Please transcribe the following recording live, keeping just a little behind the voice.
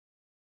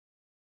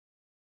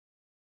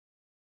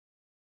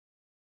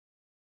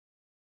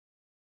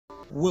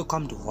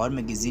Welcome to Horror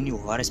Magazine, your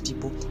horror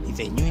people. If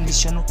you're new in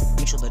this channel,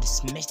 make sure that you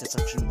smash the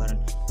subscription button.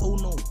 Oh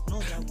no,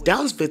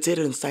 Downs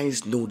veteran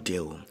signs no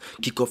deal.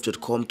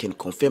 Kickoff.com can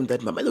confirm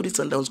that Mamelodi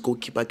Sundowns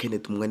goalkeeper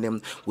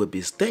Mwenee will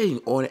be staying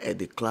on at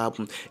the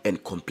club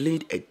and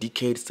complete a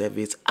decade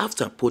service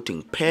after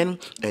putting pen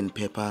and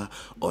paper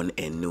on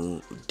a new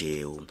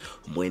deal.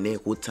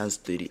 Mwenee, who turns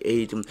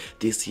 38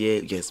 this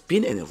year, has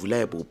been a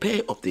reliable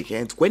pair of the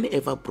hands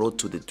whenever brought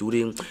to the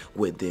duty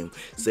with the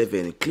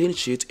 7 clean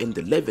sheets in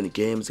the 11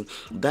 games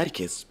that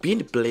has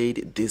been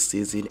played this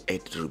season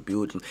at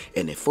Tribute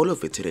and a fellow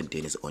veteran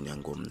Dennis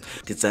Onyango.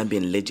 The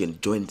Zambian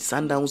legend joined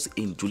Sundowns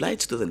in July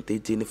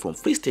 2013 from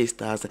Free State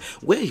Stars,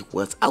 where he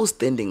was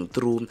outstanding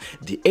through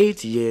the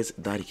 8 years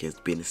that he has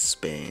been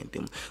spent.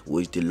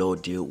 With the law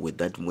deal with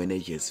that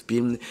Mwenee has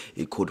been,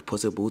 it could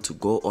possible to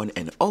go on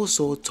and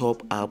also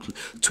top up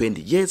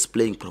 20 years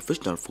playing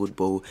professional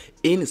football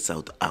in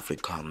South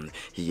Africa.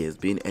 He has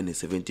been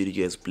 17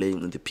 years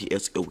playing in the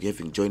PSL,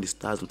 having joined the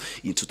Stars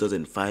in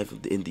 2005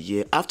 in the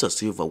year after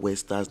Silverware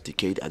Stars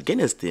decade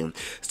against him,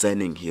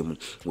 signing him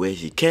where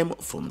he came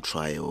from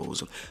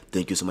trials.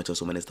 Thank you so much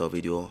for my next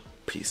video.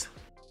 Peace.